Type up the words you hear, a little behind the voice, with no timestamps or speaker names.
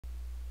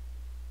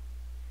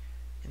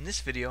In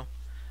this video,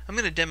 I'm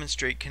going to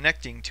demonstrate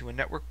connecting to a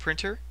network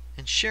printer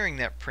and sharing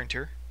that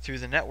printer through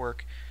the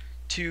network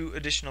to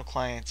additional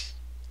clients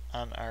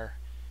on our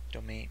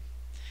domain.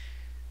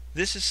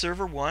 This is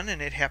server 1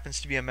 and it happens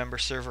to be a member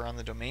server on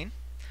the domain.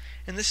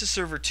 And this is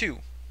server 2.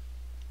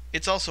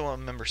 It's also a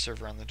member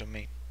server on the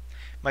domain.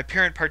 My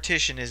parent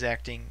partition is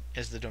acting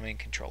as the domain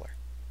controller.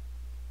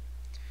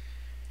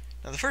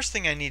 Now the first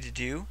thing I need to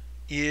do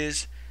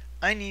is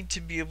I need to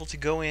be able to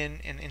go in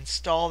and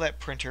install that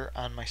printer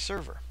on my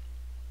server.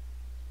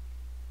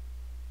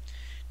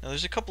 Now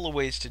there's a couple of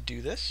ways to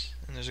do this,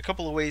 and there's a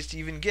couple of ways to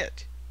even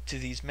get to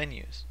these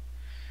menus.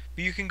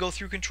 But you can go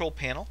through Control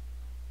Panel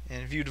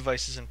and view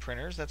devices and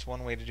printers. That's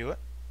one way to do it.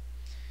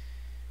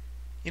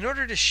 In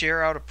order to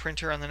share out a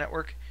printer on the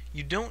network,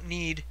 you don't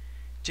need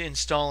to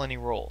install any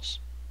roles.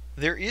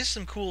 There is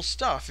some cool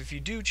stuff if you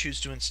do choose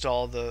to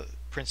install the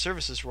print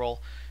services role,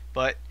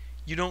 but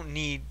you don't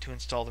need to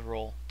install the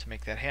role to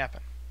make that happen.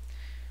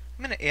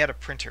 I'm going to add a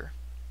printer,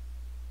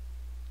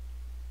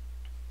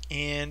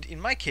 and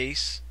in my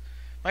case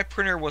my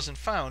printer wasn't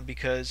found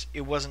because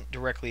it wasn't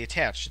directly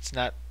attached. It's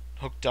not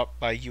hooked up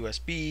by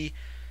USB,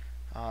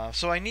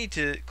 so I need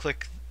to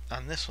click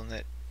on this one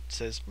that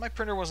says my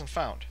printer wasn't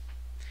found.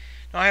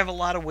 Now I have a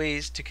lot of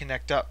ways to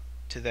connect up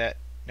to that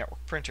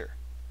network printer.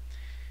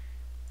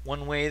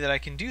 One way that I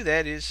can do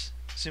that is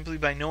simply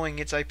by knowing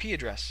its IP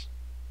address.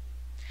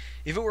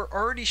 If it were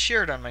already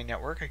shared on my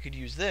network, I could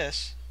use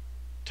this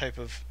type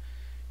of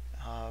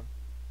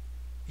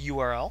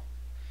URL,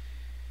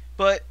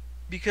 but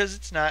because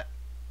it's not,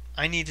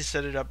 I need to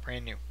set it up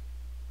brand new.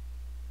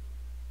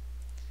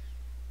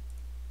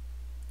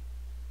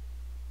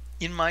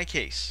 In my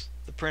case,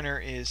 the printer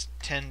is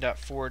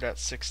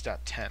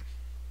 10.4.6.10.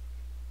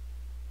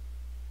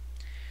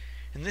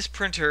 And this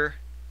printer,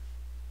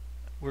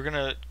 we're going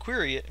to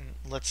query it and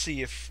let's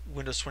see if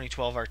Windows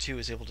 2012 R2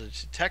 is able to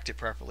detect it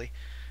properly.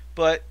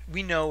 But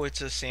we know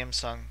it's a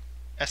Samsung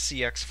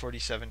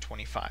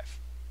SCX4725.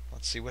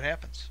 Let's see what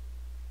happens.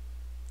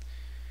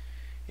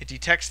 It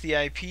detects the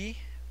IP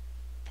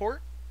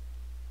port,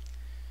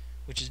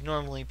 which is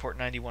normally port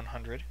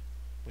 9100,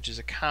 which is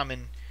a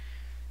common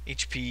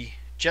HP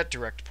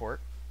JetDirect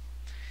port,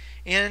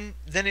 and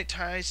then it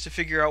tries to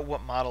figure out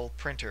what model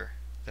printer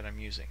that I'm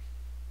using.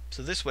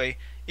 So this way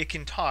it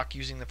can talk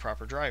using the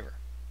proper driver.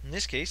 In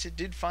this case it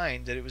did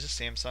find that it was a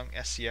Samsung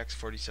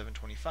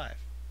SCX4725,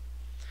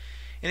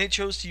 and it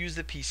chose to use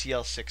the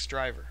PCL6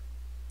 driver.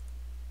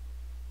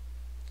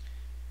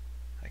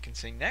 I can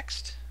say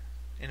next,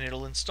 and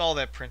it'll install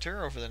that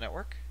printer over the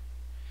network,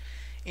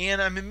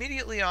 and I'm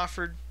immediately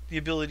offered the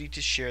ability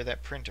to share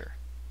that printer.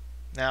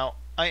 Now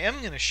I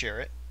am going to share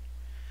it,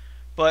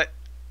 but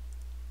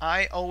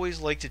I always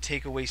like to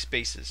take away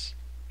spaces,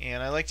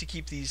 and I like to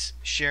keep these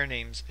share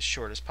names as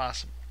short as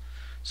possible.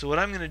 So what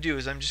I'm going to do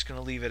is I'm just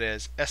going to leave it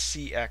as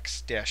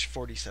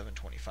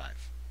SCX-4725.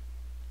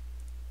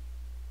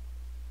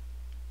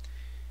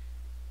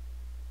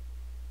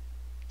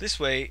 This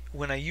way,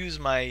 when I use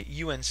my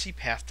UNC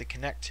path to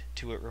connect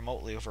to it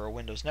remotely over a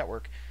Windows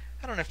network,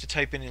 I don't have to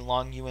type in a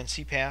long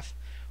UNC path,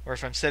 or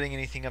if I'm setting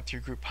anything up through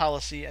group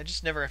policy, I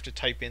just never have to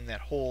type in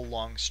that whole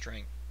long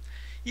string.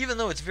 Even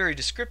though it's very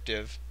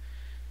descriptive,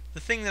 the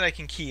thing that I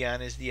can key on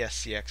is the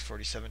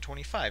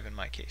SCX4725 in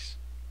my case.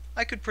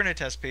 I could print a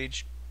test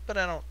page, but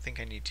I don't think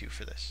I need to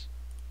for this.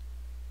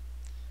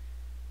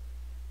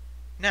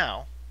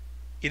 Now,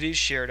 it is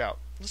shared out.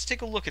 Let's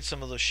take a look at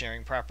some of those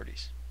sharing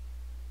properties.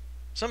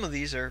 Some of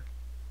these are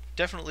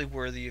definitely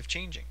worthy of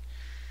changing.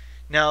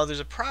 Now there's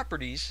a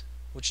properties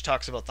which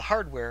talks about the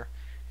hardware,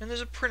 and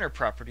there's a printer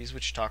properties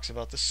which talks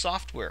about the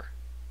software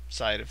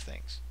side of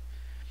things.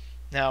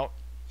 Now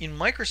in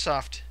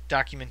Microsoft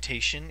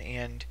documentation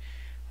and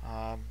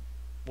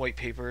white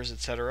papers,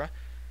 etc.,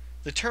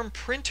 the term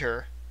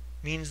printer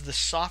means the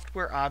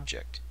software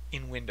object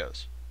in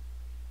Windows.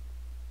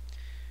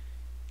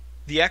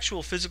 The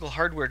actual physical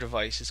hardware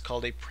device is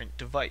called a print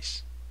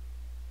device.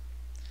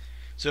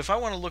 So if I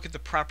want to look at the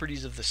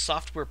properties of the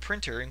software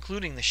printer,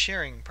 including the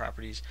sharing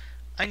properties,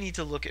 I need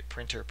to look at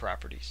printer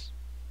properties.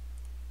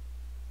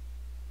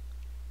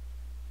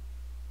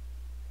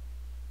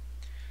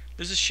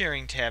 There's a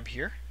sharing tab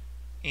here,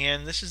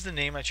 and this is the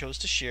name I chose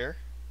to share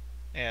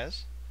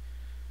as.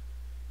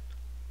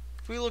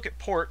 If we look at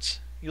ports,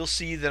 you'll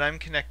see that I'm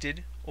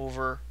connected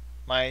over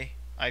my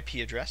IP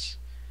address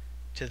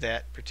to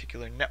that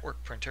particular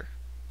network printer.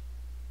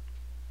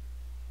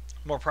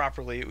 More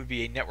properly, it would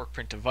be a network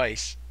print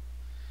device,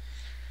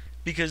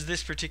 because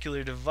this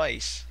particular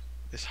device,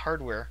 this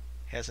hardware,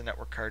 has a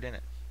network card in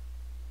it.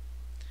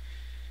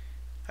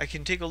 I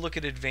can take a look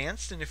at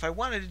advanced, and if I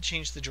wanted to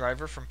change the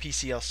driver from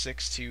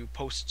PCL6 to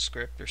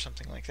PostScript or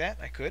something like that,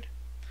 I could.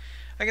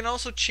 I can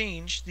also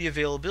change the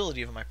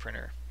availability of my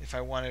printer if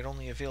I want it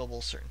only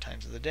available certain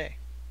times of the day.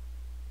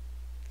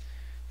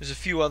 There's a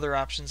few other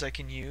options I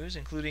can use,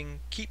 including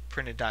keep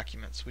printed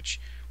documents,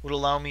 which would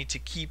allow me to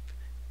keep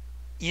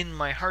in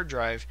my hard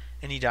drive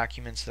any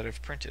documents that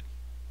I've printed.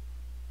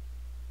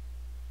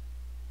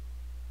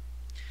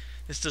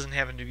 This doesn't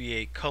happen to be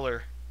a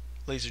color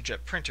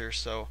LaserJet printer,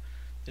 so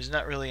There's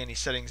not really any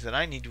settings that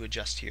I need to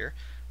adjust here,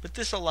 but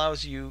this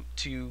allows you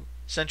to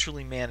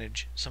centrally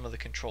manage some of the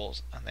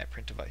controls on that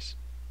print device.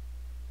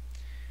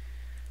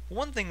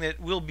 One thing that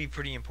will be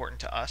pretty important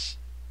to us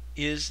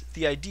is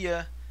the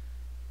idea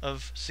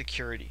of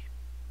security.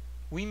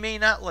 We may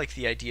not like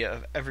the idea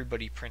of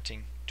everybody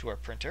printing to our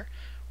printer.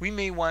 We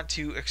may want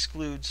to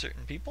exclude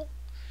certain people.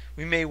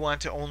 We may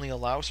want to only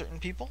allow certain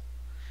people.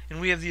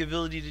 And we have the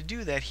ability to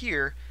do that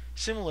here,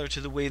 similar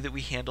to the way that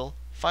we handle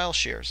file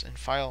shares and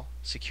file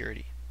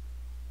security.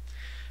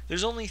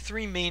 There's only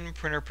three main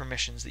printer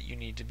permissions that you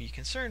need to be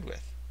concerned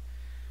with.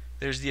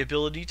 There's the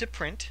ability to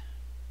print.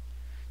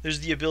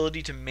 There's the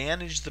ability to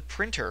manage the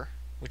printer,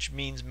 which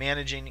means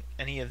managing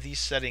any of these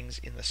settings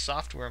in the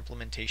software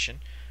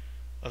implementation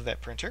of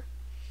that printer.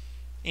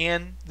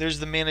 And there's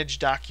the Manage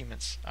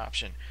Documents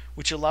option,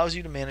 which allows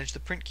you to manage the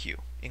print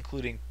queue,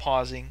 including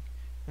pausing,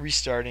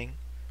 restarting,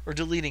 or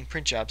deleting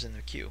print jobs in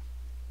the queue.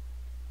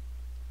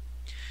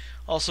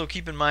 Also,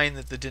 keep in mind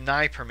that the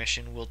Deny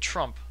permission will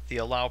trump the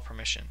Allow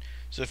permission.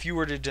 So if you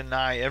were to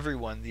deny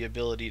everyone the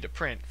ability to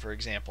print, for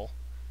example,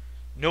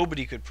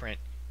 nobody could print,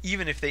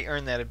 even if they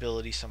earn that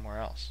ability somewhere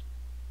else.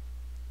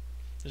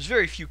 There's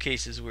very few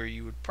cases where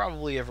you would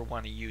probably ever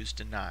want to use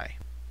Deny.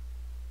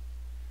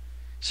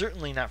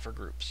 Certainly not for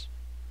groups.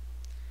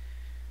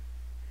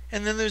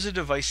 And then there's a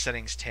Device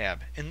Settings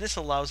tab, and this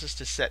allows us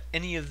to set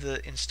any of the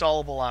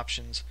installable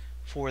options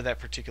for that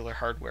particular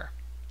hardware.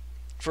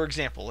 For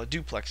example, a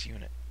duplex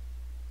unit,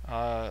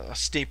 a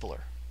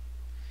stapler.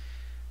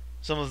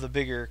 Some of the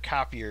bigger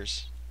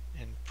copiers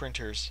and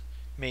printers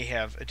may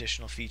have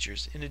additional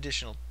features, an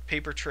additional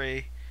paper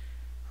tray,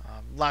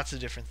 lots of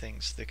different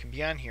things that can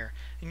be on here.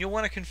 And you'll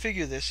want to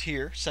configure this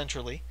here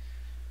centrally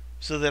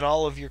so that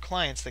all of your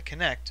clients that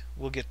connect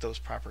will get those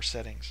proper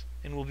settings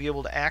and will be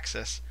able to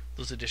access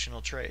those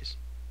additional trays.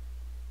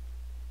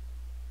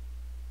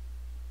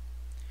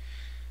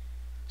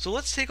 So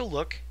let's take a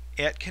look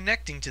at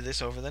connecting to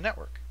this over the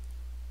network.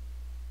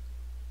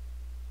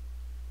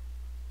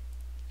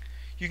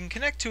 You can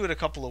connect to it a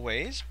couple of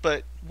ways,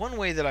 but one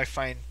way that I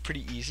find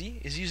pretty easy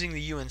is using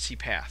the UNC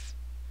path.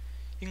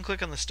 You can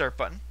click on the Start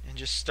button and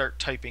just start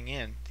typing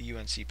in the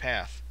UNC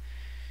path.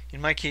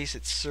 In my case,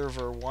 it's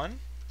server1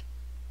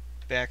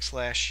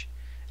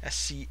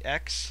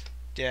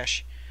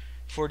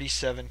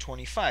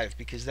 /SCX-4725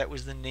 because that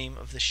was the name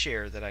of the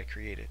share that I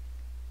created.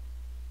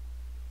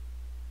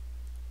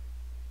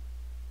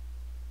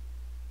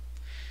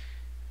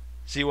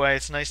 See why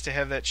it's nice to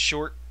have that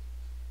short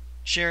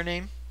share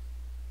name?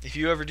 If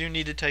you ever do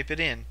need to type it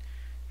in,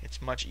 it's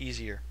much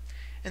easier.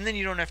 And then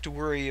you don't have to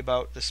worry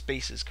about the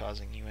spaces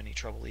causing you any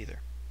trouble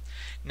either.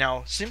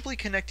 Now, simply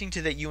connecting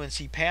to that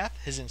UNC path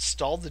has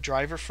installed the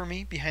driver for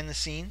me behind the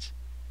scenes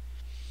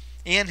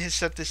and has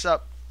set this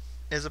up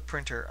as a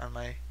printer on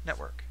my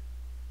network.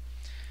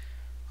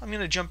 I'm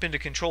going to jump into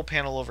Control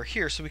Panel over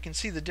here so we can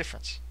see the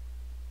difference.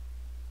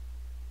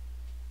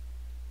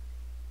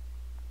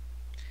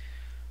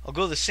 I'll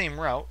go the same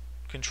route,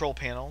 Control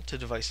Panel to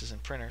Devices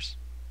and Printers.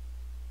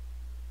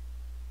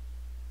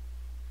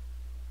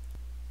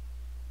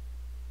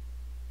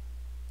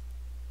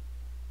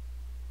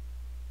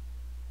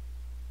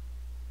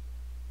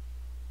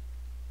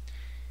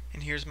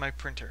 And here's my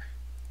printer.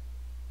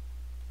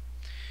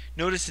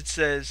 Notice it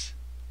says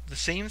the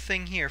same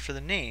thing here for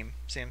the name,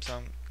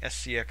 Samsung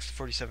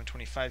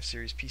SCX-4725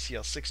 series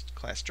PCL6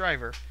 class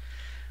driver,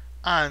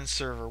 on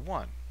server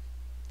 1.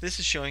 This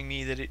is showing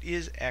me that it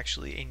is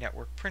actually a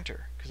network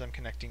printer because I'm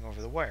connecting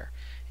over the wire.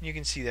 And you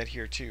can see that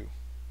here too.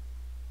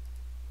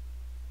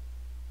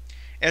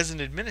 As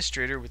an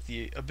administrator with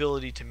the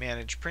ability to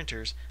manage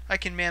printers, I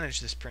can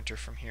manage this printer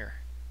from here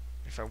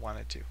if I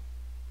wanted to.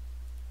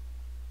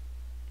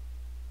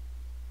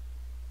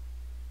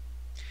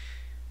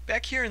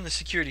 Back here in the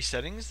security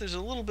settings, there's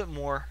a little bit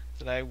more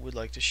that I would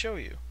like to show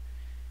you.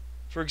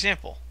 For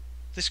example,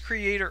 this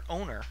creator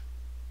owner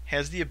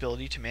has the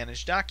ability to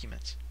manage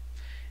documents.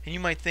 And you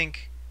might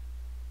think,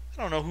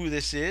 I don't know who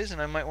this is and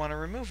I might want to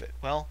remove it.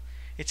 Well,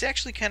 it's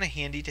actually kind of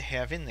handy to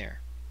have in there.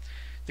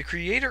 The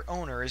creator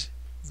owner is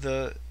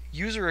the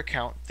user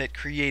account that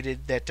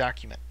created that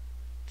document.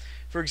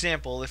 For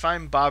example, if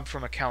I'm Bob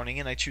from accounting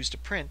and I choose to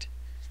print,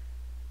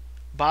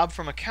 Bob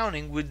from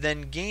accounting would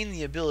then gain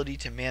the ability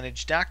to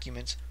manage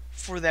documents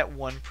for that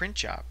one print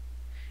job.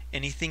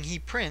 Anything he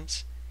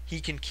prints, he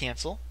can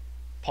cancel,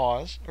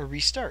 pause, or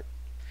restart.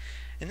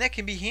 And that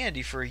can be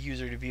handy for a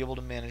user to be able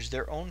to manage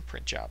their own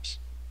print jobs.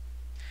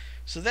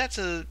 So that's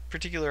a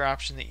particular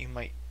option that you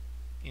might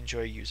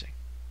enjoy using.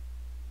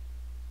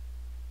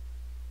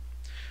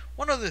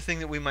 One other thing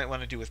that we might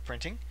want to do with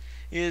printing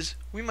is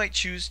we might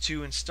choose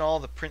to install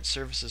the print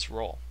services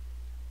role.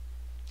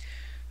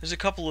 There's a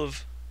couple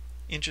of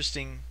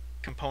interesting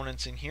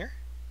components in here.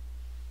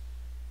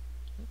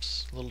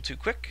 Oops, a little too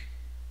quick.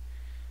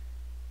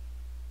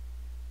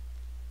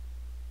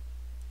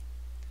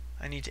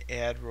 I need to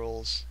add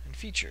roles and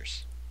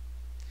features.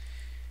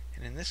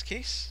 And in this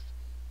case,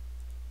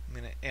 I'm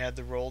going to add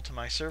the role to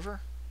my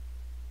server.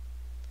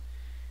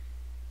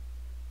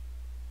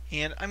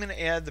 And I'm going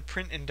to add the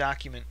print and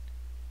document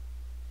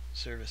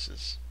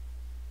services.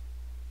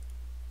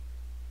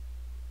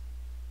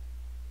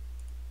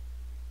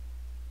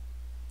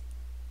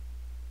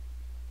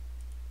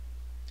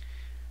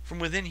 From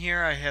within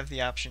here, I have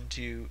the option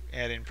to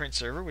add in print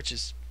server, which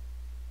is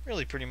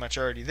really pretty much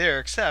already there,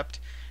 except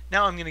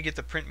now I'm going to get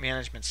the print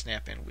management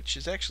snap-in, which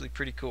is actually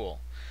pretty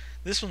cool.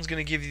 This one's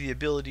going to give you the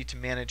ability to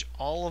manage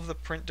all of the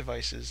print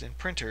devices and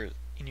printers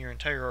in your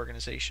entire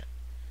organization.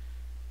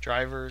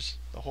 Drivers,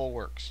 the whole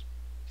works.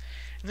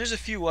 And there's a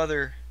few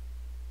other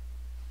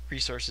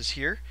resources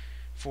here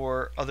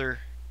for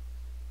other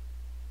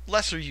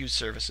lesser used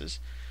services,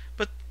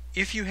 but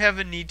if you have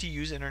a need to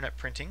use internet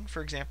printing,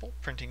 for example,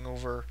 printing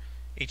over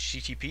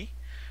HTTP,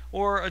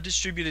 or a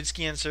distributed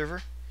scan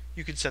server,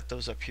 you could set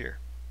those up here.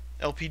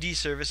 LPD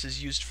service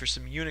is used for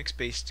some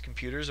Unix-based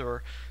computers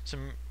or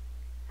some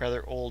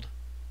rather old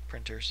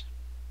printers.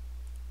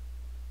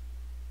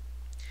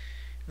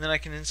 And then I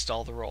can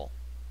install the roll.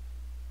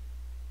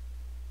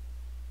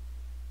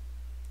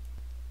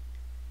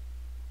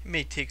 It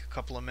may take a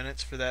couple of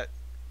minutes for that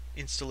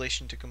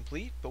installation to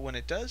complete, but when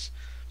it does,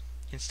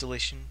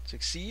 installation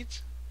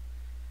succeeds,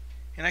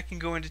 and I can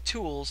go into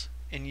Tools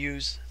and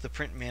use the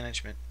Print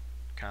Management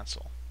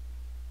console.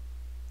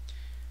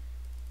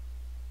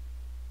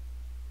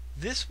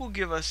 This will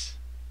give us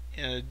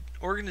an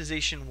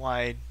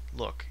organization-wide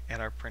look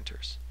at our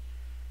printers.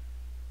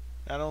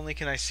 Not only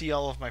can I see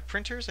all of my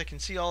printers, I can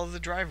see all of the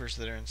drivers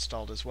that are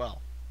installed as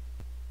well.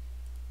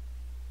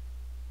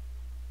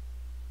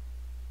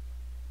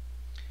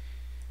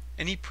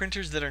 Any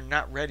printers that are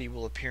not ready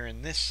will appear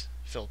in this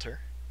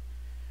filter,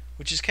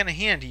 which is kind of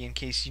handy in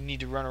case you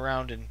need to run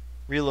around and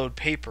reload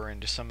paper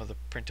into some of the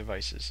print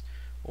devices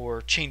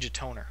or change a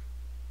toner.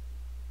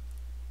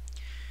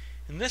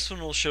 And this one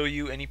will show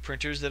you any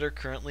printers that are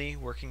currently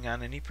working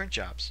on any print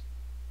jobs,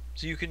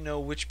 so you can know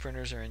which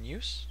printers are in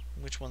use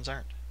and which ones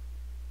aren't.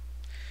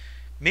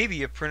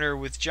 Maybe a printer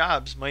with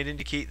jobs might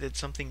indicate that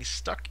something is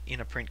stuck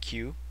in a print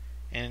queue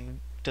and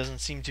doesn't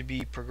seem to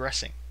be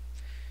progressing.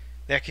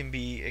 That can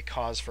be a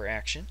cause for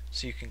action,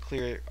 so you can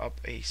clear up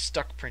a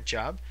stuck print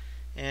job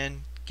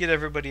and get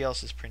everybody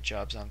else's print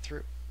jobs on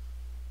through.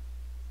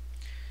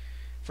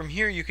 From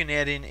here you can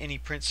add in any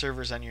print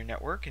servers on your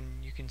network,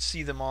 and you can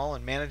see them all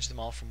and manage them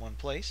all from one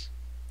place,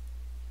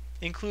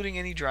 including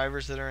any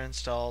drivers that are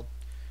installed,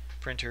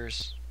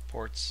 printers,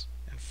 ports,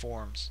 and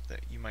forms that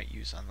you might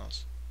use on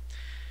those.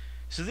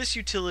 So this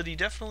utility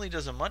definitely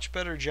does a much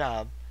better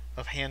job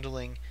of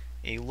handling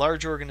a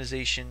large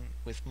organization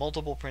with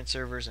multiple print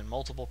servers and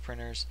multiple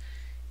printers,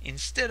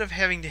 instead of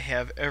having to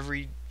have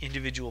every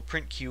individual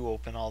print queue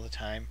open all the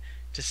time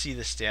to see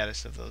the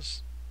status of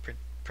those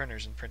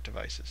printers and print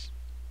devices.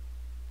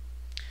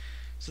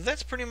 So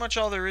that's pretty much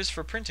all there is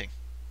for printing.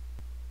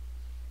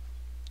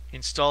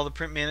 Install the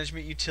print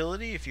management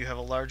utility if you have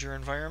a larger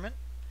environment,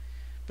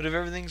 but if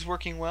everything's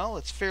working well,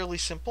 it's fairly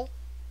simple,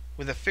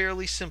 with a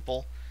fairly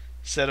simple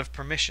set of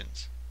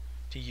permissions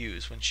to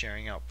use when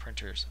sharing out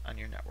printers on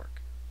your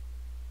network.